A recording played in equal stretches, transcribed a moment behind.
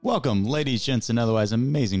Welcome, ladies, gents, and otherwise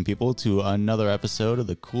amazing people, to another episode of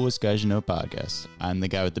the Coolest Guys You Know podcast. I'm the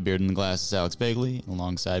guy with the beard and the glasses, Alex Bagley.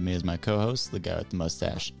 Alongside me is my co-host, the guy with the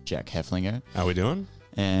mustache, Jack Hefflinger. How we doing?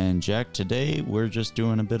 And Jack, today we're just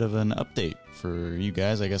doing a bit of an update for you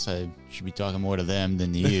guys. I guess I should be talking more to them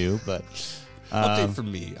than to you, but... Update for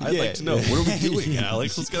me. I'd like to know, what are we doing,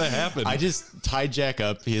 Alex? What's going to happen? I just tied Jack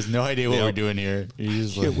up. He has no idea what we're doing here.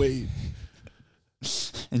 He's just Can't wait.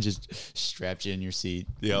 and just strapped you in your seat.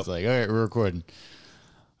 Yep. It's like, all right, we're recording.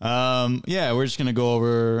 We're just going to go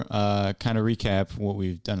over, kind of recap what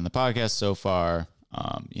we've done in the podcast so far.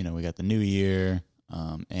 We got the new year,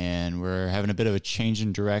 and we're having a bit of a change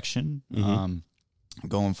in direction.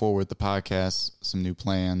 Going forward with the podcast, some new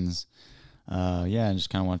plans. I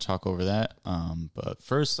just kind of want to talk over that. But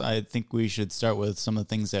first, I think we should start with some of the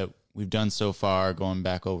things that we've done so far, going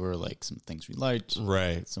back over like some things we liked,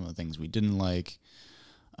 Right. some of the things we didn't like.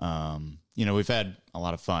 We've had a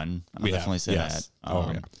lot of fun. I'll definitely say that.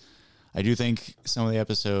 I do think some of the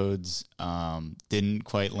episodes didn't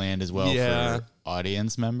quite land as well for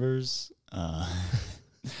audience members.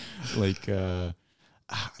 Like the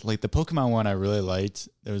Pokemon one I really liked.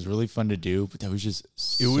 It was really fun to do, but that was just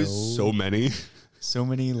so many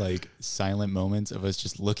like silent moments of us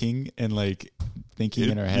just looking and like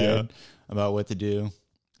thinking in our head about what to do.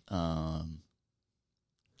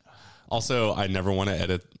 Also, I never want to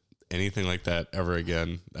edit anything like that ever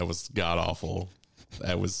again. That was god awful.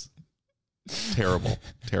 That was terrible.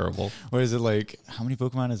 What is it like? How many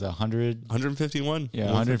Pokemon is 100? 151. Yeah,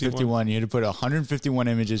 151. You had to put 151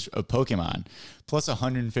 images of Pokemon plus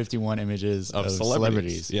 151 images of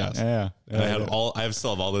celebrities. Yes. Yeah. I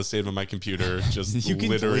still have all those saved on my computer, just You can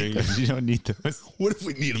littering. delete them. You don't need those. What if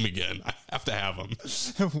we need them again? I have to have them.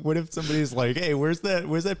 What if somebody's like, "Hey, where's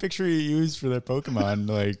that picture you used for that Pokemon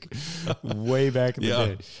like way back in the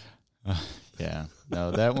day?"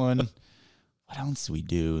 No, that one. What else did we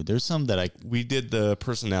do? There's some that we did the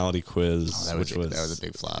personality quiz, that was a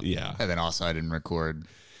big flop. Yeah, and then also I didn't record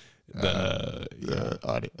the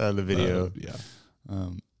audio, the video.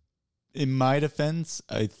 In my defense,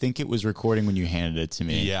 I think it was recording when you handed it to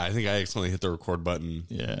me. Yeah, I think I accidentally hit the record button.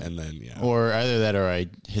 Yeah, and then or either that or I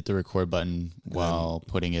hit the record button while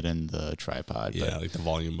putting it in the tripod. Yeah, like the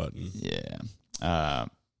volume button. Yeah.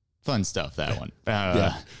 Fun stuff, that one.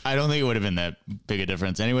 I don't think it would have been that big a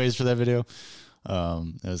difference anyways for that video.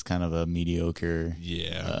 It was kind of a mediocre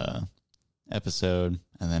episode.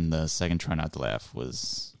 And then the second Try Not to Laugh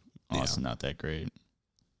was also not that great.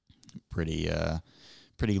 Pretty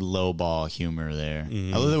low ball humor there.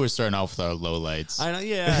 Mm-hmm. Although we're starting off with our low lights. I know,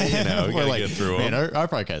 we gotta get through them. Man, our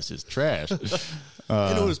podcast is trash. And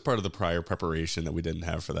it was part of the prior preparation that we didn't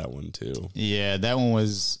have for that one too. Yeah, that one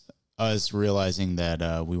was us realizing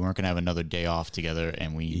that we weren't going to have another day off together,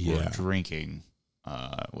 and we were drinking,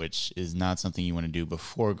 which is not something you want to do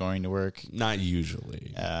before going to work. Not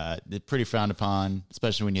usually. It's pretty frowned upon,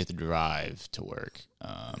 especially when you have to drive to work.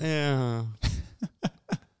 Yeah.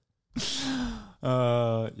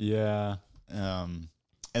 And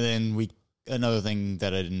then another thing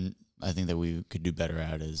that I think that we could do better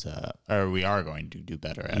at is, or we are going to do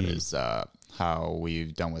better at is how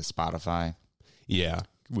we've done with Spotify. Yeah.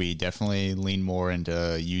 We definitely lean more into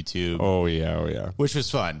YouTube. Oh, yeah. Which was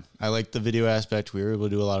fun. I liked the video aspect. We were able to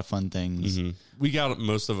do a lot of fun things. Mm-hmm. We got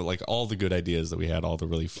most of it, like all the good ideas that we had, all the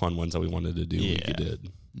really fun ones that we wanted to do, we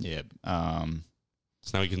did. Yeah.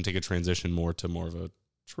 So now we can take a transition more of a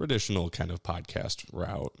traditional kind of podcast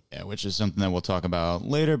route. Yeah, which is something that we'll talk about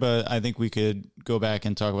later, but I think we could go back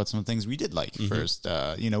and talk about some things we did like first.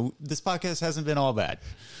 This podcast hasn't been all bad.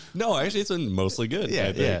 No, actually, it's been mostly good.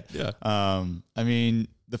 Yeah. I mean,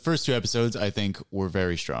 the first two episodes, I think, were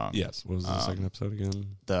very strong. Yes. What was the second episode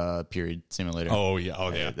again? The Period Simulator. Oh,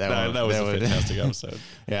 yeah. That was a fantastic episode.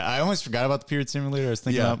 Yeah, I almost forgot about the Period Simulator. I was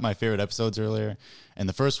thinking about my favorite episodes earlier. And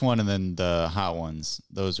the first one and then the hot ones,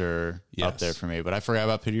 those are up there for me. But I forgot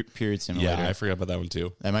about Period Simulator. Yeah, I forgot about that one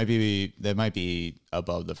too. That might be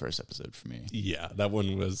above the first episode for me. Yeah, that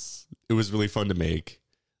one was really fun to make.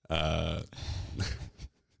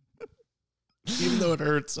 Even though it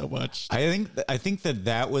hurts so much. I think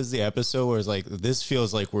that was the episode where it's like, this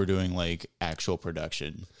feels like we're doing like actual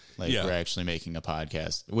production. Like we're actually making a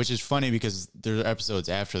podcast, which is funny because there are episodes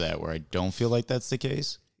after that where I don't feel like that's the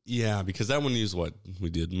case. Yeah, because that one used we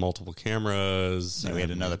did multiple cameras. And we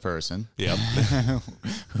had another person. Yep.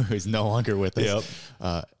 Who's no longer with us.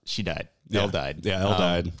 Yep. She died. Yeah. Elle died. Yeah, Elle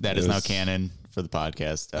died. That is now canon for the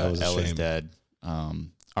podcast. Elle is dead.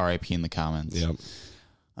 RIP in the comments. Yep.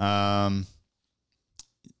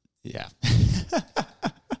 Yeah.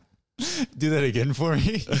 Do that again for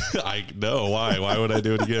me. I know. Why? Why would I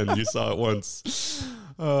do it again? You saw it once.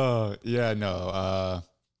 Oh, yeah, no.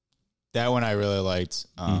 That one I really liked.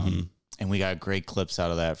 And we got great clips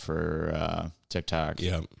out of that for TikTok.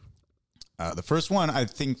 Yeah. The first one I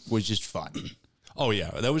think was just fun. Oh,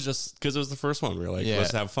 yeah. That was just because it was the first one. We were like,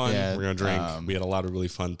 let's have fun. Yeah, We're going to drink. We had a lot of really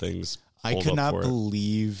fun things. I could not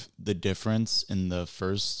believe the difference in the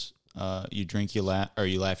first you drink, you laugh, or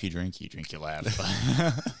you laugh, you drink, you laugh.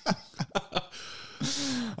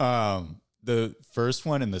 The first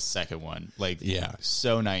one and the second one, like,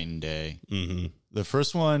 so night and day. Mm-hmm. The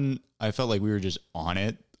first one, I felt like we were just on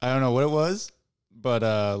it. I don't know what it was, but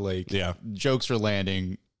jokes were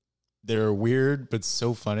landing. They're weird, but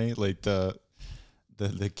so funny. Like the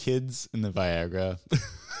kids in the Viagra.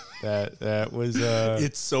 That was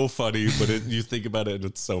it's so funny, but you think about it and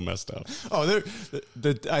it's so messed up. Oh,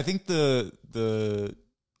 I think the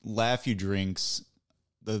laugh you drinks.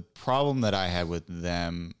 The problem that I had with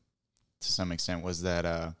them, to some extent, was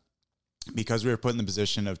that because we were put in the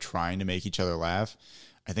position of trying to make each other laugh,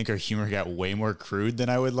 I think our humor got way more crude than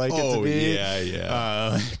I would like it to be.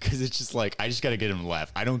 Yeah. Because it's just like, I just got to get him to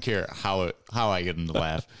laugh. I don't care how I get him to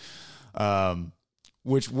laugh.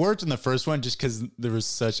 Which worked in the first one just because there was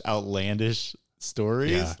such outlandish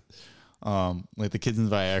stories. Yeah. Like the kids in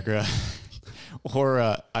the Viagra. Or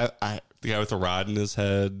the guy with the rod in his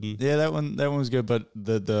head. Yeah, that one was good. But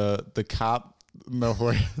the cop in the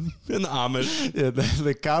Amish. Yeah,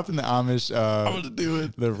 the cop in the Amish. I'm gonna do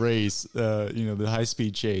it. The race. The high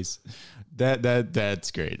speed chase. That's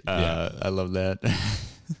great. I love that.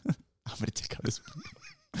 I'm gonna take out this.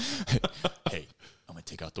 Hey, I'm gonna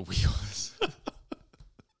take out the wheels.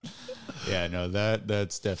 Yeah, no,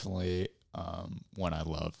 that's definitely one I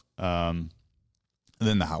love. And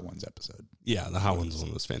then the Hot Ones episode. Yeah, the Hot Ones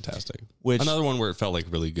one was fantastic. Which, another one where it felt like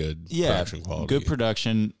really good production quality. Good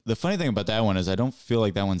production. The funny thing about that one is I don't feel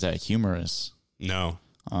like that one's that humorous. No.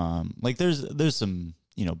 Like there's some,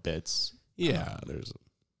 bits. Yeah,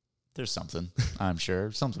 there's something, I'm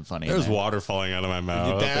sure. Something funny. There's water falling out of my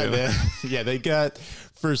mouth. They got,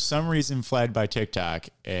 for some reason, flagged by TikTok,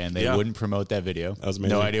 and they wouldn't promote that video. That was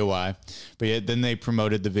amazing. No idea why. But then they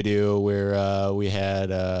promoted the video where we had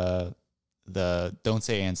the don't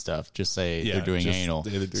say and stuff, just say they're doing anal.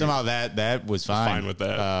 Somehow that was fine. Fine with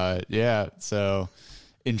that. So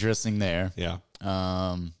interesting there. Yeah.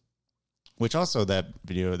 Which also that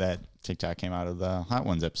video, that TikTok came out of the Hot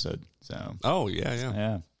Ones episode. So. Oh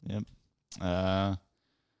yeah. Yep. And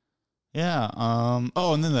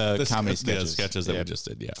then the comedy sketches. The sketches that we just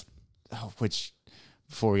did. Yeah. Oh, which,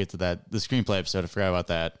 before we get to that, the screenplay episode, I forgot about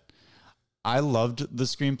that. I loved the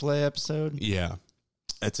screenplay episode. Yeah.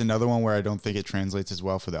 It's another one where I don't think it translates as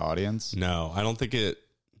well for the audience. No, I don't think it,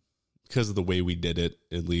 because of the way we did it,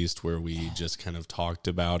 at least, where we just kind of talked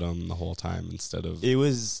about them the whole time instead of. It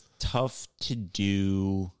was tough to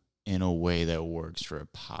do in a way that works for a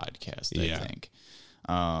podcast, I think.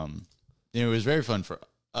 It was very fun for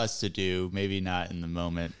us to do, maybe not in the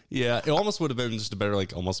moment. Yeah, it almost would have been just a better,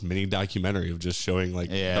 almost mini documentary of just showing,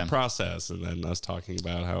 the process and then us talking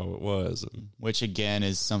about how it was. Which, again,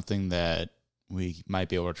 is something that we might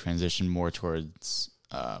be able to transition more towards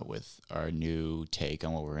with our new take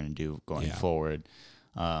on what we're going to do going forward.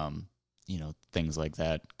 Things like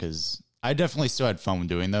that. Because I definitely still had fun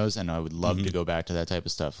doing those, and I would love to go back to that type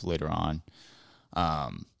of stuff later on.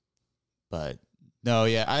 But no,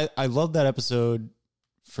 yeah, I love that episode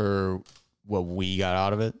for what we got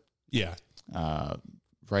out of it. Yeah.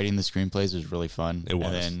 Writing the screenplays was really fun. It was.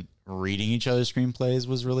 And then reading each other's screenplays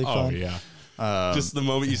was really fun. Oh, yeah. Just the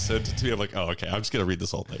moment you sent it to me, I'm like, oh, okay, I'm just going to read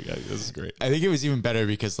this whole thing. This is great. I think it was even better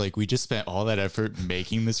because we just spent all that effort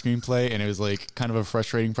making the screenplay, and it was kind of a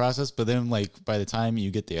frustrating process. But then by the time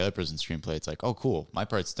you get the other person's screenplay, it's like, oh, cool, my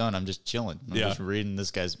part's done. I'm just chilling. I'm just reading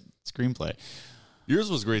this guy's screenplay.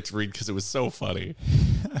 Yours was great to read because it was so funny.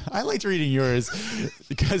 I liked reading yours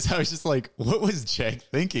because I was just like, what was Jack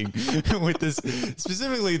thinking with this?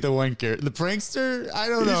 Specifically, the one character, the prankster. I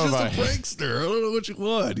don't know about him. He's just a prankster. I don't know what you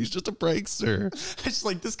want. He's just a prankster. I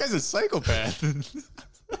just this guy's a psychopath.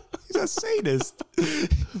 He's a sadist.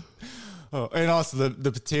 Oh, and also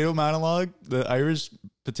the potato monologue, the Irish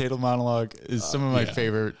potato monologue is some of my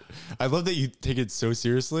favorite. I love that you take it so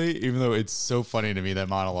seriously, even though it's so funny to me, that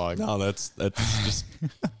monologue. No, that's just,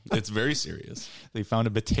 it's very serious. They found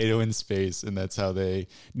a potato in space, and that's how they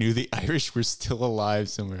knew the Irish were still alive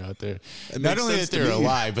somewhere out there. Not only that they're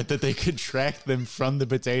alive, but that they could track them from the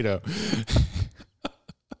potato.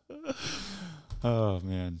 Oh,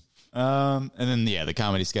 man. And then, the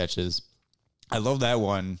comedy sketches. I love that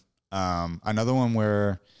one. Another one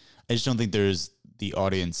where I just don't think there's the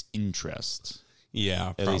audience interest.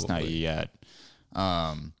 Yeah, at least not yet.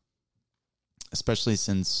 especially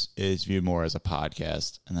since it's viewed more as a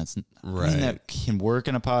podcast, and that's Right. I mean, that can work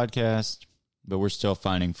in a podcast, but we're still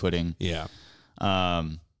finding footing. Yeah.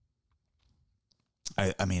 I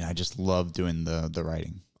mean, I just love doing the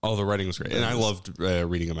writing. Oh, the writing was great. And I loved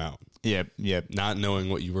reading them out. Yep. Not knowing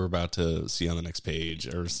what you were about to see on the next page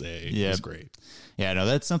or say was great. Yeah, no,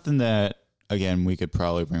 that's something that, again, we could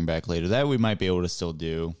probably bring back later. That we might be able to still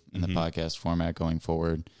do in the podcast format going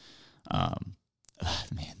forward. Man,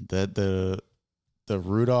 the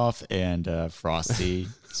Rudolph and Frosty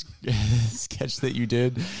sketch that you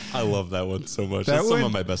did. I love that one so much. That's some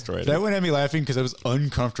of my best writing. That one had me laughing because I was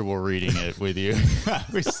uncomfortable reading it with you. I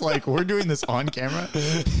was like, we're doing this on camera?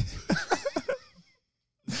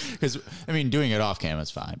 Because, I mean, doing it off camera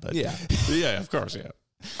is fine. But yeah, of course, yeah.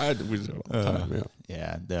 We do it all the time,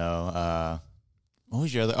 yeah, no. What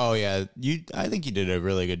was your other? Oh, yeah. I think you did a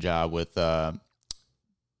really good job with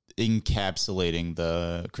encapsulating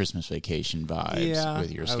the Christmas Vacation vibes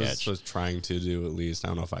with your sketch. I was just trying to do at least. I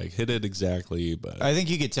don't know if I hit it exactly, but I think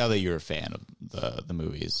you could tell that you're a fan of the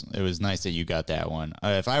movies. It was nice that you got that one.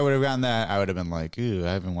 If I would have gotten that, I would have been like, ooh,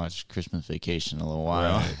 I haven't watched Christmas Vacation in a little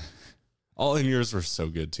while. Right. All in yours were so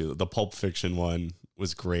good too. The Pulp Fiction one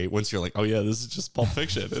was great. Once you're like, oh yeah, this is just Pulp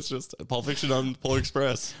Fiction. It's just Pulp Fiction on Polar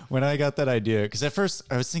Express. When I got that idea, because at first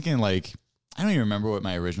I was thinking like, I don't even remember what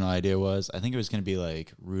my original idea was. I think it was going to be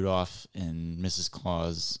like Rudolph and Mrs.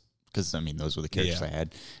 Claus, because I mean those were the characters I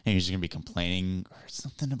had, and he's just going to be complaining or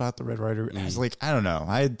something about the Red Rider. And I was like, I don't know.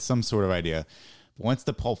 I had some sort of idea. But once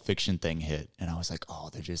the Pulp Fiction thing hit, and I was like, oh,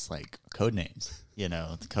 they're just like code names,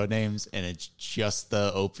 the code names, and it's just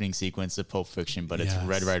the opening sequence of Pulp Fiction, but it's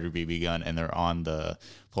Red Rider BB gun, and they're on the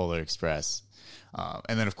Polar Express.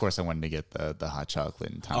 And then, of course, I wanted to get the hot chocolate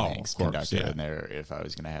and Tom Hanks conductor in there if I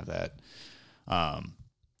was going to have that.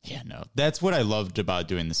 That's what I loved about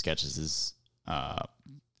doing the sketches is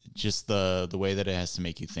just the way that it has to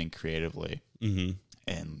make you think creatively. Mm-hmm.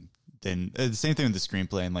 And then the same thing with the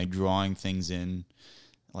screenplay and like drawing things in,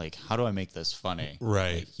 like, how do I make this funny?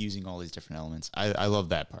 Right. Like, using all these different elements. I love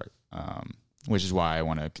that part. Which is why I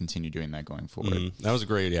want to continue doing that going forward. Mm-hmm. That was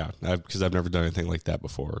great. Yeah. Because I've never done anything like that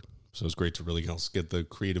before. So it's great to really get the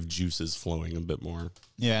creative juices flowing a bit more.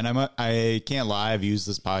 Yeah, and I can't lie. I've used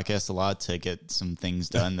this podcast a lot to get some things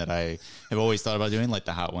done that I have always thought about doing, like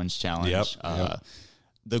the Hot Ones Challenge. Yep.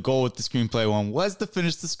 The goal with the screenplay one was to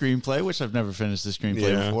finish the screenplay, which I've never finished the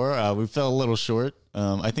screenplay before. We fell a little short.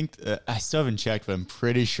 I think I still haven't checked, but I'm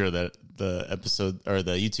pretty sure that the episode or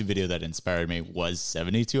the YouTube video that inspired me was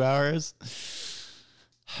 72 hours.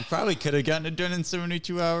 You probably could have gotten it done in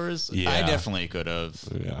 72 hours. Yeah. I definitely could have.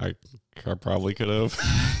 Yeah, I probably could have.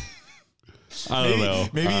 I don't know.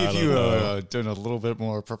 Maybe if you done a little bit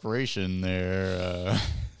more preparation there.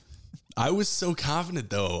 I was so confident,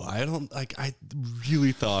 though. I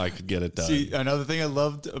really thought I could get it done. See, another thing I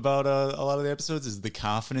loved about a lot of the episodes is the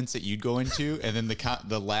confidence that you'd go into, and then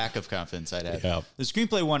the lack of confidence I'd have. Yep. The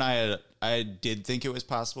screenplay one, I did think it was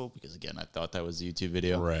possible because, again, I thought that was a YouTube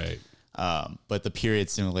video. Right. But the Period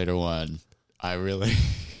Simulator one, I really...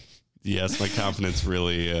 Yes, my confidence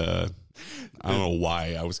really... I don't know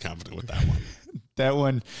why I was confident with that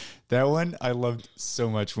one. That one, I loved so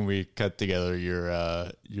much when we cut together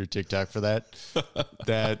your TikTok for that.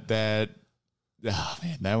 Oh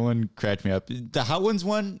man, that one cracked me up. The Hot Ones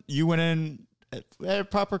one, you went in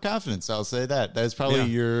at proper confidence. I'll say that. That's probably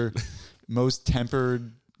your most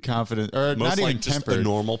tempered confidence, or most, not even just tempered. A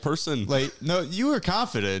normal person. Like, no, you were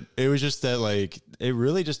confident. It was just that, like, it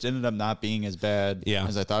really just ended up not being as bad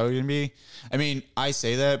as I thought it was gonna be. I mean, I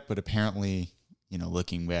say that, but apparently,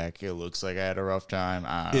 looking back, it looks like I had a rough time.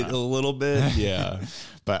 A little bit, yeah.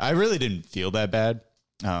 But I really didn't feel that bad.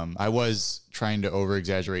 I was trying to over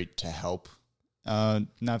exaggerate to help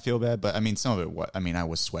not feel bad, but I mean, some of it. I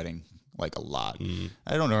was sweating like a lot.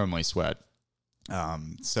 I don't normally sweat,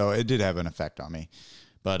 so it did have an effect on me.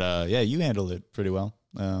 But you handled it pretty well.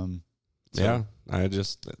 I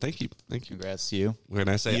just thank you. Congrats to you. When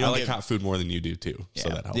I say I like hot food more than you do too, so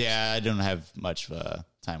that helps. Yeah, I don't have much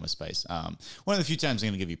time with spice. One of the few times I'm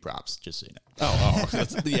going to give you props, just so you know. Oh,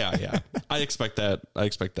 yeah. I expect that.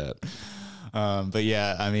 But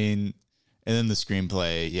yeah, I mean, and then the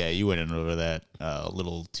screenplay. You went in over that a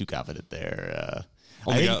little too confident there.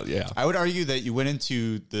 I would argue that you went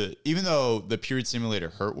into even though the Period Simulator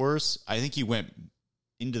hurt worse, I think you went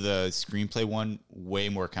into the screenplay one way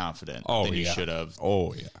more confident than you should have.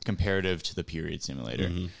 Oh yeah, comparative to the Period Simulator.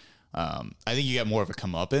 Mm-hmm. I think you got more of a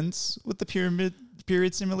comeuppance with the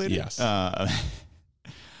Period Simulator. Yes,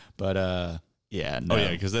 but no. Oh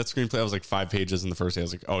yeah, because that screenplay was like 5 pages in the first day. I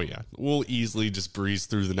was like, oh yeah, we'll easily just breeze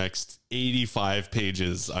through the next 85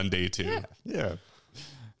 pages on day 2. Yeah.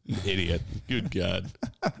 Idiot. Good God.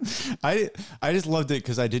 I just loved it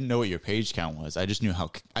because I didn't know what your page count was. I just knew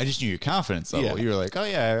your confidence level. Yeah. You were like, oh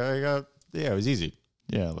yeah, it was easy.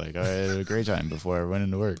 Yeah, like I had a great time before I went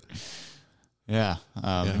into work. Yeah.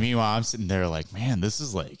 Meanwhile, I'm sitting there like, man, this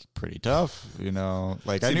is like pretty tough. You know,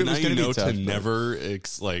 like I knew it was going to be tough. To never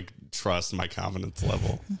trust my confidence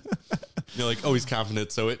level. You're like, oh, he's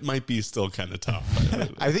confident, so it might be still kind of tough.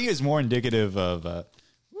 I think it's more indicative of. Wow.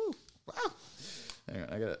 Hang on,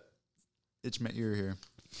 I got itch my ear here.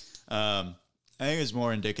 I think it's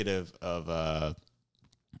more indicative of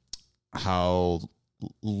how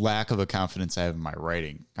lack of a confidence I have in my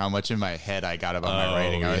writing. How much in my head I got about my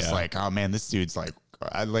writing. I was like, oh man, this dude's like,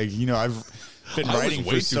 I've been writing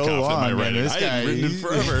for so long. Man, this guy, I hadn't written in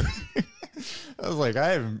forever. I was like,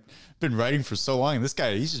 I haven't been writing for so long. And this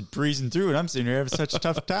guy, he's just breezing through, and I'm sitting here having such a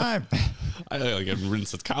tough time. I haven't written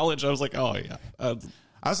since college. I was like, oh yeah.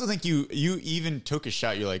 I also think you even took a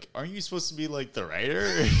shot. You're like, aren't you supposed to be like the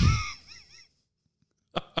writer?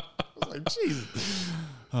 I was like, jeez.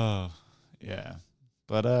 Oh, yeah.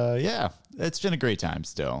 But yeah, it's been a great time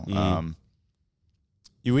still.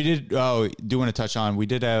 We did do want to touch on, we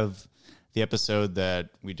did have the episode that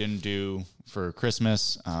we didn't do for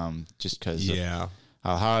Christmas, just because how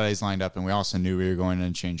the holidays lined up, and we also knew we were going in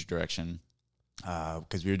a change of direction,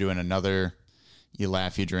 because we were doing another You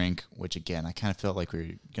Laugh, You Drink, which again, I kind of felt like we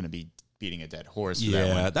were going to be beating a dead horse. For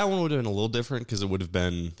that one would have been a little different because it would have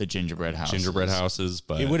been the gingerbread houses.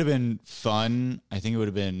 But it would have been fun. I think it would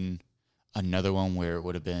have been another one where it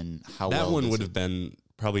would have been would have been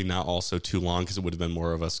probably not also too long, because it would have been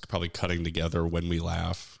more of us probably cutting together when we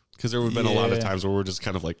laugh, because there would have been a lot of times where we're just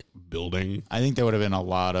kind of like building. I think there would have been a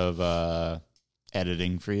lot of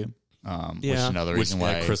editing for you. Which is another reason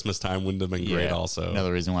why at Christmas time wouldn't have been great. Also,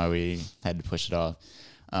 another reason why we had to push it off.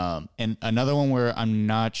 And another one where I'm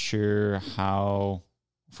not sure how.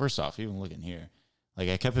 First off, even looking here, like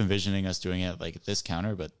I kept envisioning us doing it like at this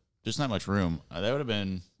counter, but there's not much room. That would have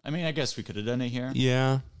been. I mean, I guess we could have done it here.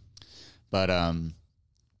 Yeah, but I'm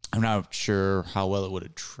not sure how well it would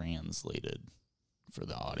have translated for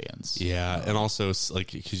the audience. Yeah, and also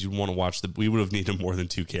like because you want to watch we would have needed more than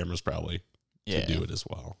 2 cameras probably to do it as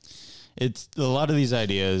well. It's a lot of these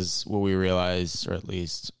ideas. What we realize, or at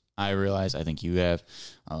least I realize, I think you have,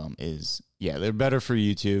 is they're better for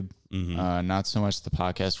YouTube. Mm-hmm. Not so much the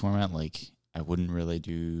podcast format. Like I wouldn't really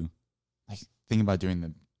do think about doing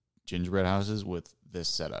the gingerbread houses with this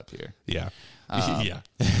setup here. Yeah.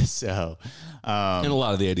 So, and a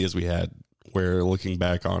lot of the ideas we had, where looking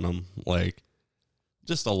back on them, like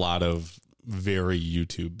just a lot of very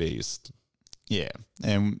YouTube based. Yeah.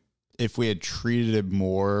 And if we had treated it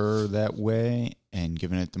more that way and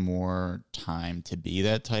given it the more time to be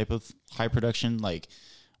that type of high production, like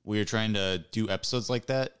we were trying to do episodes like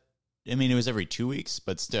that. I mean, it was every 2 weeks,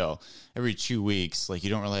 but still every 2 weeks, like you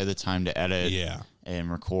don't really have the time to edit and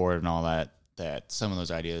record and all that some of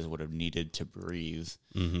those ideas would have needed to breathe,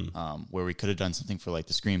 where we could have done something for like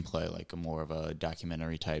the screenplay, like a more of a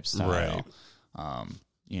documentary type style. Right.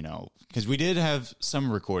 Because we did have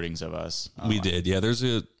some recordings of us. We did. Yeah. There's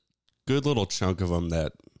a good little chunk of them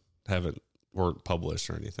that weren't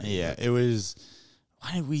published or anything. Yeah. It was,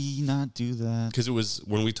 why did we not do that? Because it was,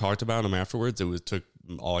 when we talked about them afterwards, took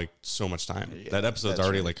so much time. Yeah, that episode's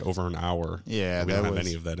already like over an hour. Yeah. We don't have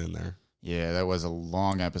any of that in there. Yeah. That was a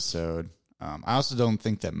long episode. I also don't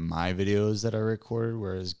think that my videos that I recorded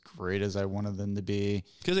were as great as I wanted them to be,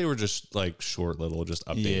 because they were just like short little just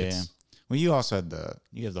updates. Yeah. Well, you also had the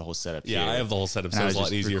whole setup. Yeah, here. I have the whole setup, so it was a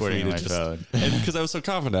lot easier for me to just. And because I was so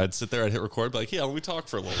confident, I'd sit there, I'd hit record, be like, "Yeah, let me talk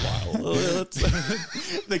for a little while."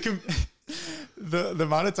 The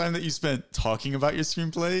amount of time that you spent talking about your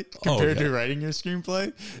screenplay compared to writing your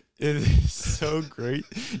screenplay, it is so great.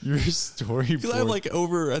 Your storyboard. Because I have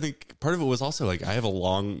I think part of it was also like I have a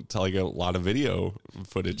lot of video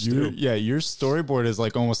footage too. Yeah, your storyboard is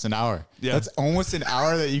like almost an hour. Yeah, that's almost an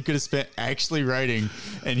hour that you could have spent actually writing,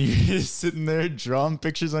 and you're just sitting there drawing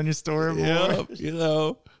pictures on your storyboard.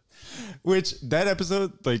 Yeah, Which that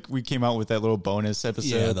episode, like we came out with that little bonus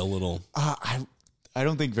episode. Yeah, the little. I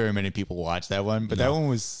don't think very many people watch that one, but that one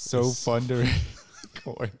was so fun to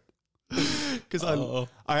record. Because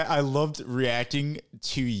I loved reacting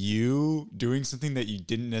to you doing something that you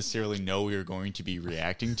didn't necessarily know we were going to be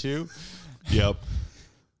reacting to. Yep.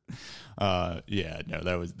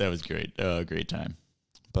 That was great. Great time.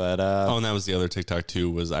 But and that was the other TikTok too.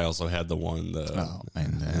 Was I also had the one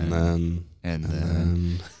and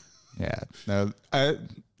then yeah. Now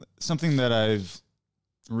something that I've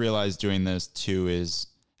realized doing this too is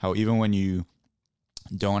how even when you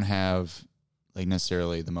don't have like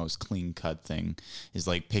necessarily the most clean cut thing, is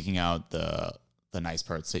like picking out the the nice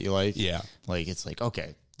parts that you like. Yeah. Like, it's like,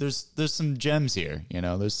 okay, there's some gems here, you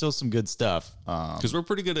know, there's still some good stuff. Because we're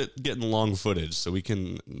pretty good at getting long footage, so we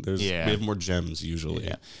we have more gems usually.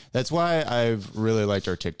 Yeah. That's why I've really liked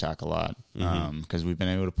our TikTok a lot. Because we've been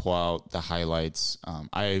able to pull out the highlights.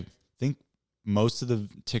 I think most of the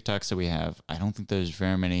TikToks that we have, I don't think there's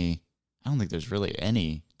really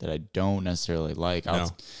any that I don't necessarily like. No.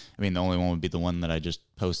 I mean, the only one would be the one that I just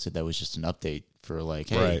posted that was just an update for like,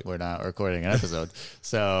 hey, we're not recording an episode.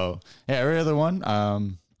 So yeah, every other one,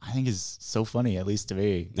 I think is so funny, at least to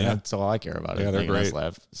me. Yeah. That's all I care about. Yeah, they're great.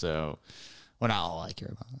 Laugh. So, well, not all I care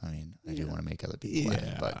about. I mean, I do want to make other people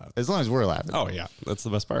laugh, but as long as we're laughing. Oh yeah, that's the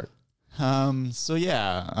best part. So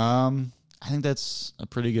yeah, I think that's a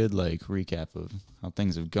pretty good like recap of how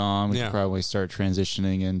things have gone. We could probably start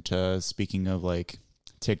transitioning into speaking of like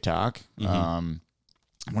TikTok. One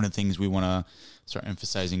of the things we want to start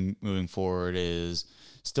emphasizing moving forward is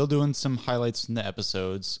still doing some highlights from the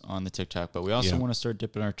episodes on the TikTok, but we also want to start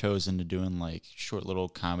dipping our toes into doing like short little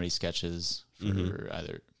comedy sketches for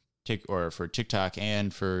either for TikTok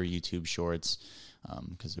and for YouTube Shorts,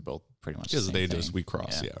 because they're both pretty much the same thing. We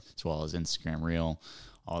cross, as well as Instagram Reel,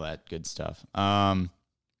 all that good stuff.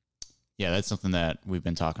 Yeah, that's something that we've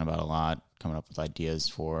been talking about a lot, coming up with ideas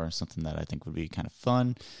for something that I think would be kind of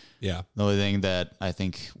fun. Yeah. The only thing that I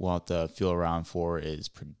think we'll have to feel around for is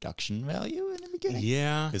production value in the beginning.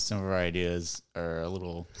 Yeah. Because some of our ideas are a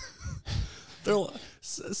little...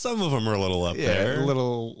 Some of them are a little up there. A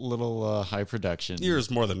little high production.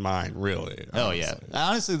 Yours more than mine, really. Oh, yeah.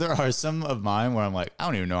 Honestly, there are some of mine where I'm like, I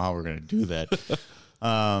don't even know how we're going to do that.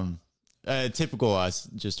 Typical us,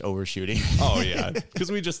 just overshooting. Oh, yeah.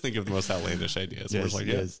 Because we just think of the most outlandish ideas. Yes, we're like,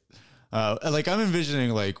 yes. Like I'm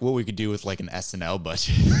envisioning like what we could do with like an SNL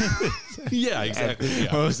budget. Yeah, exactly.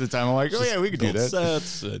 Yeah. Most of the time I'm like, oh yeah, we could do that.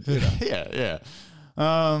 Sets,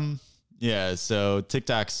 Yeah. So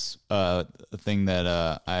TikTok's a thing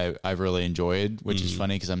that I've really enjoyed, which is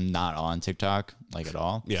funny because I'm not on TikTok like at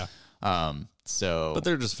all. Yeah. So but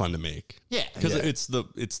they're just fun to make. Yeah, because it's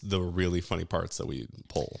the really funny parts that we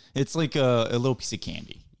pull. It's like a little piece of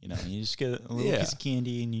candy. You know, you just get a little piece of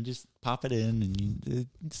candy and you just pop it in, and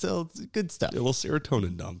it's good stuff. A little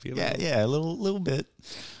serotonin dump. You know? Yeah, a little bit.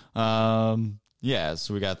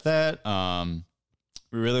 So we got that.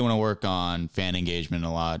 We really want to work on fan engagement a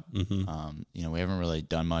lot. You know, we haven't really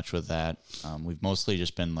done much with that. We've mostly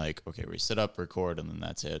just been like, okay, we sit up, record, and then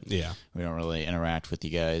that's it. Yeah. We don't really interact with you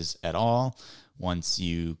guys at all. Once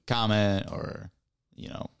you comment or, you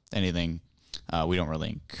know, anything, we don't really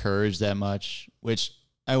encourage that much, which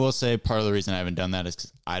I will say part of the reason I haven't done that is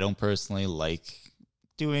because I don't personally like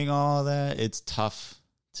doing all of that. It's tough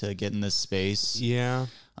to get in this space. Yeah.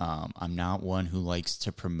 I'm not one who likes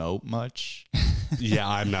to promote much. Yeah,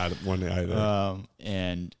 I'm not one either.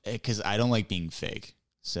 And because I don't like being fake.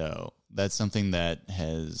 So that's something that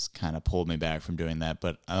has kind of pulled me back from doing that.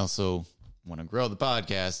 But I also want to grow the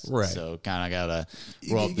podcast. Right. So kind of got to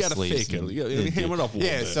roll up the sleeves. Fake it. You gotta ham it up a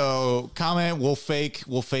little bit. So comment. We'll fake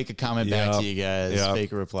a comment back to you guys. Yep.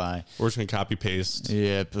 Fake a reply. We're just going to copy paste.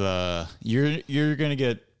 Yep. You're going to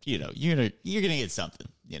get, you know, you're going to get something,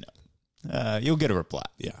 you know. You'll get a reply.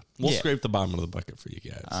 Yeah. We'll scrape the bottom of the bucket for you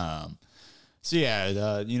guys. So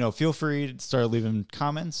yeah, you know, feel free to start leaving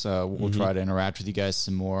comments. We'll try to interact with you guys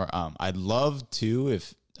some more. I'd love to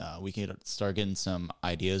if we could start getting some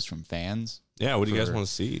ideas from fans. Yeah, what do you guys want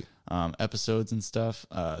to see? Episodes and stuff,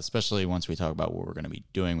 especially once we talk about what we're going to be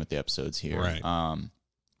doing with the episodes here. Right.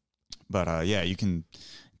 But yeah, you can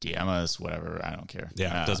DM us, whatever. I don't care.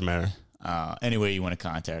 Yeah, it doesn't matter. Any way you want to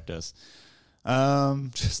contact us.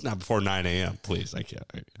 Just not before 9 a.m., please. I can't.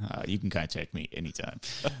 You can contact me anytime.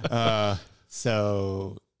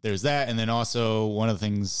 So there's that. And then also one of the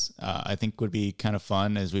things I think would be kind of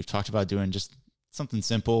fun is we've talked about doing just something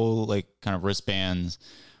simple, like kind of wristbands.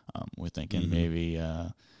 We're thinking maybe,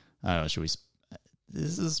 I don't know, should we,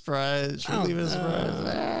 this is a surprise. Should we leave it a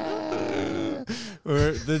surprise?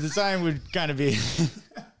 Or the design would kind of be,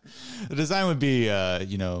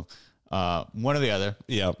 you know, one or the other.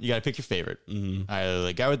 Yeah. You got to pick your favorite. Either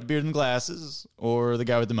the guy with the beard and glasses or the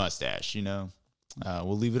guy with the mustache, you know.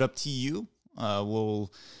 We'll leave it up to you.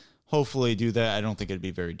 We'll hopefully do that. I don't think it'd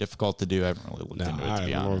be very difficult to do. I haven't really looked into it, to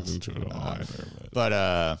be honest.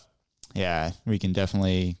 But yeah, we can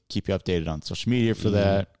definitely keep you updated on social media for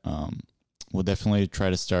that. We'll definitely try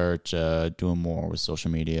to start doing more with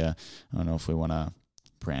social media. I don't know if we want to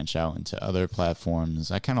branch out into other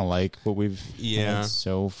platforms. I kind of like what we've had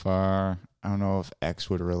so far. I don't know if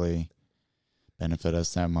X would really benefit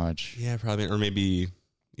us that much. Yeah, probably. Or maybe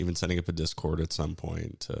even setting up a Discord at some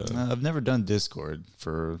point. I've never done Discord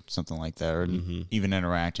for something like that, or even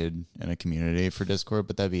interacted in a community for Discord,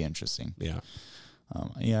 but that'd be interesting. Yeah.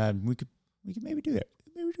 Yeah, we could maybe do that.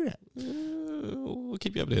 Maybe do that. We'll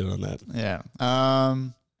keep you updated on that. Yeah.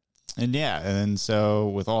 And so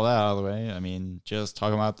with all that out of the way, I mean, just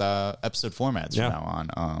talking about the episode formats from now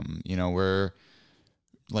on. We're,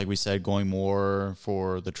 like we said, going more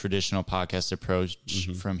for the traditional podcast approach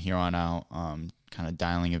from here on out. Kind of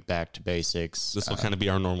dialing it back to basics. This will kind of be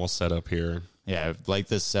our normal setup here. Yeah, like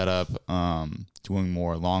this setup. Doing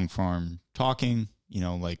more long form talking.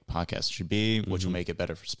 Like podcasts should be, which will make it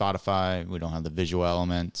better for Spotify. We don't have the visual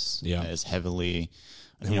elements as heavily.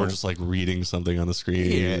 And we're just like reading something on the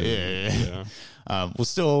screen. Yeah. We'll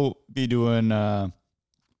still be doing the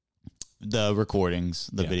recordings,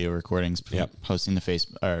 the video recordings, posting to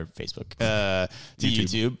Facebook, to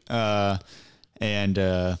YouTube.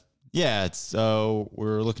 So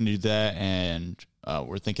we're looking to do that, and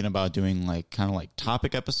we're thinking about doing kind of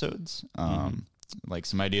topic episodes. Like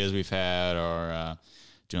some ideas we've had are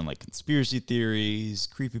doing like conspiracy theories,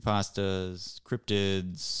 creepypastas,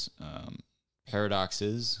 cryptids,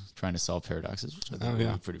 paradoxes, trying to solve paradoxes, which I think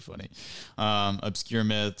would be pretty funny. Obscure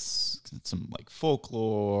myths, some like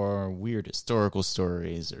folklore, weird historical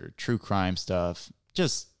stories, or true crime stuff.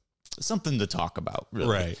 Just something to talk about,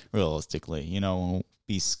 really, realistically. We'll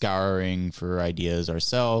be scouring for ideas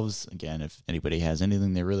ourselves. Again, if anybody has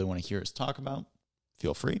anything they really want to hear us talk about,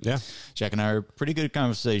 feel free. Yeah, Jack and I are pretty good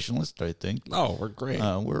conversationalists, I think. Oh, we're great.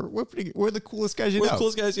 We're the coolest guys you know. We're the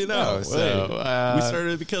coolest guys you know. So we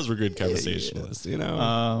started because we're good conversationalists.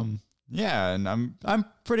 And I'm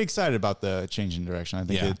pretty excited about the change in direction. I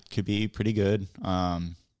think it could be pretty good.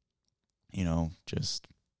 Just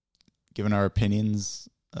giving our opinions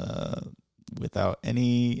without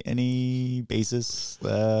any basis,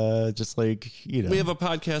 just like we have a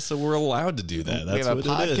podcast, so we're allowed to do that. That's we have what a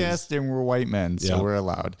podcast, it is. and we're white men, so we're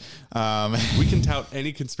allowed. We can tout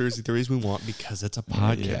any conspiracy theories we want because it's a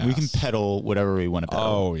podcast. Yeah, we can peddle whatever we want to peddle.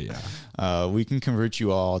 Oh yeah, we can convert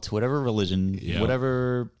you all to whatever religion,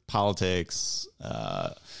 whatever politics.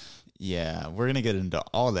 We're gonna get into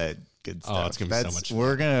all that good stuff. Oh, it's gonna be so much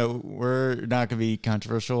fun. We're not gonna be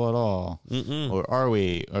controversial at all. Or are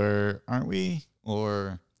we? Or aren't we?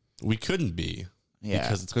 Or we couldn't be. Yeah,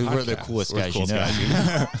 because we're the coolest guys you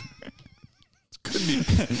know. Couldn't be.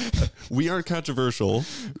 We aren't controversial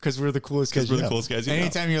because we're the coolest guys. We're the coolest guys.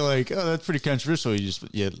 Anytime you're like, oh, that's pretty controversial, you just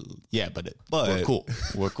but we're cool.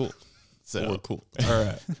 We're cool. So we're cool. All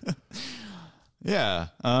right. Yeah.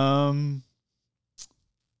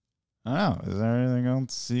 I don't know. Is there anything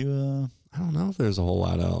else I don't know if there's a whole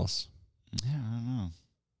lot else. Yeah, I don't know.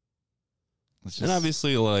 And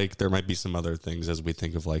obviously, there might be some other things as we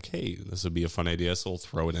think of, hey, this would be a fun idea, so we'll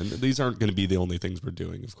throw it in. These aren't going to be the only things we're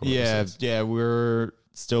doing, of course. Yeah, we're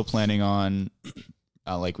still planning on,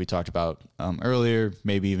 like we talked about earlier,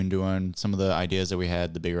 maybe even doing some of the ideas that we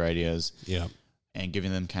had, the bigger ideas. Yeah. And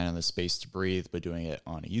giving them kind of the space to breathe, but doing it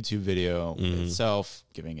on a YouTube video itself,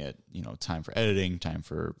 giving it, time for editing, time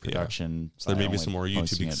for production. So there may be some more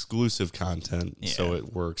YouTube exclusive content, so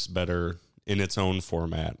it works better in its own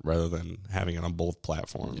format rather than having it on both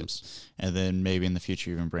platforms. And then maybe in the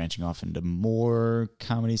future, even branching off into more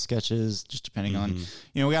comedy sketches, just depending on,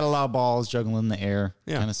 we got a lot of balls juggling in the air,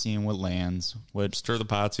 kind of seeing what lands, what stir the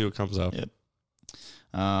pot, see what comes up. Yep.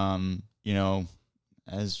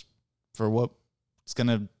 As for what it's going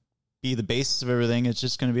to be the basis of everything, it's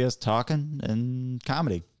just going to be us talking and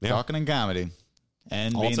comedy. Yeah. Talking and comedy.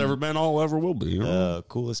 And all it's ever been, all ever will be.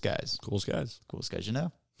 Coolest guys. Coolest guys. Coolest guys you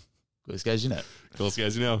know. Coolest guys you know. Coolest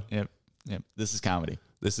guys you know. Yep. This is comedy.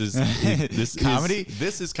 This is comedy.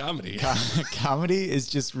 This is comedy. Comedy is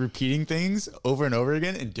just repeating things over and over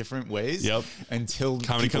again in different ways. Yep. Until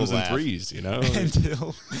comedy comes laugh. in threes,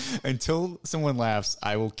 until someone laughs,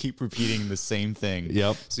 I will keep repeating the same thing.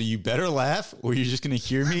 Yep. So you better laugh, or you're just gonna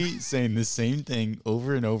hear me saying the same thing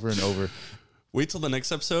over and over and over. Wait till the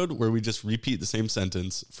next episode where we just repeat the same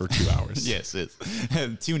sentence for 2 hours. Yes,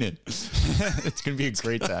 tune in. It's gonna be a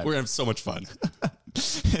great time. We're gonna have so much fun.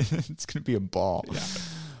 It's gonna be a ball.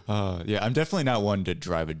 Yeah. I'm definitely not one to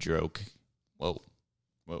drive a joke. Whoa.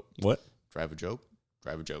 What? Drive a joke.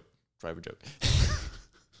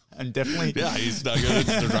 I'm definitely he's not going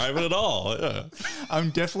to drive it at all. Yeah. I'm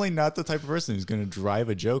definitely not the type of person who's going to drive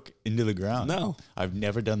a joke into the ground. No, I've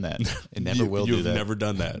never done that. And never will do that. You've never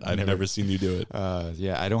done that. I've never seen you do it.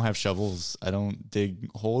 I don't have shovels. I don't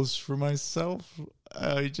dig holes for myself.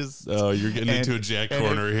 You're getting into a jack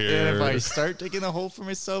corner here. And if I start digging a hole for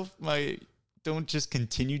myself, don't just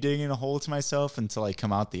continue digging a hole to myself until I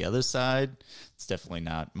come out the other side. It's definitely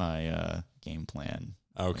not my game plan.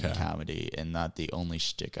 Okay. in comedy, and not the only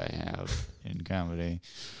shtick I have in comedy.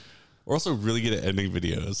 We're also really good at ending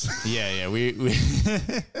videos. Yeah, we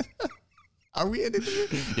are we ending the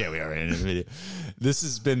video? Yeah, we are ending the video. This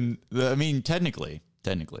has been technically,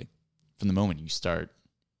 from the moment you start,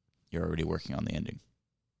 you're already working on the ending.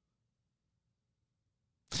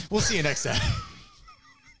 We'll see you next time.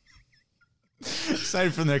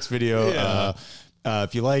 Excited for the next video. Yeah.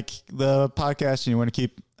 If you like the podcast and you want to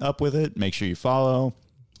keep up with it, make sure you follow.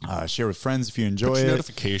 Share with friends if you enjoy Put your it.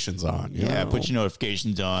 notifications on. Yeah, put your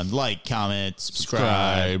notifications on. Like, comment,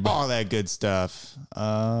 subscribe, all that good stuff.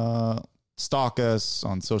 Stalk us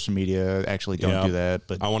on social media. Actually, don't do that.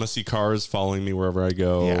 But I want to see cars following me wherever I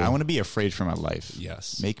go. yeah, I want to be afraid for my life.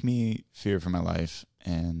 Yes. Make me fear for my life,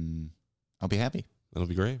 and I'll be happy. That'll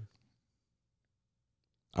be great.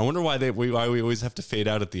 I wonder why we always have to fade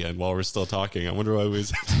out at the end while we're still talking. I wonder why we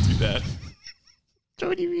always have to do that.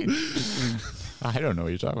 What do you mean? I don't know what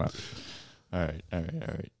you're talking about. All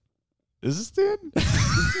right. Is this the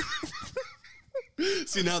end?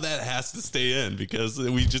 See, now that has to stay in because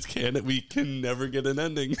we can never get an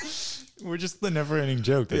ending. We're just the never-ending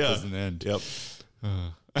joke that doesn't end. Yep.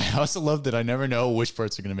 I also love that I never know which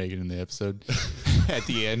parts are going to make it in the episode at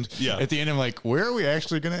the end. Yeah. At the end, I'm like, where are we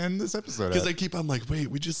actually going to end this episode? Because I'm like, wait,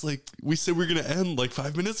 we said we are going to end like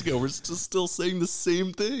 5 minutes ago. We're just still saying the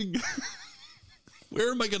same thing.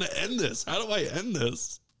 Where am I going to end this? How do I end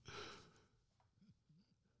this?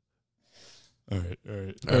 All right. All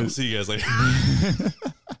right, we'll see you guys later.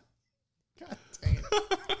 God dang it.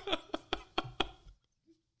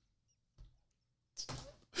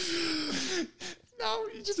 No,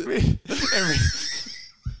 you just made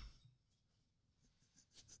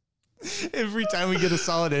every time we get a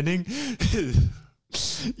solid ending,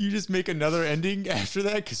 you just make another ending after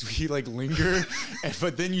that because we like linger,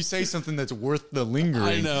 but then you say something that's worth the lingering.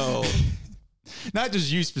 I know. Not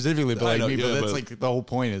just you specifically, but I like know, me. But yeah, that's but- like the whole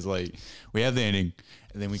point is like we have the ending,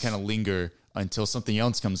 and then we kind of linger until something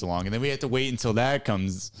else comes along, and then we have to wait until that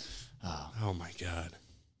comes. Oh my God.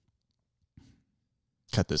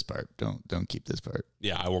 Cut this part. Don't keep this part.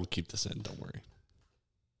 Yeah, I won't keep this in. Don't worry.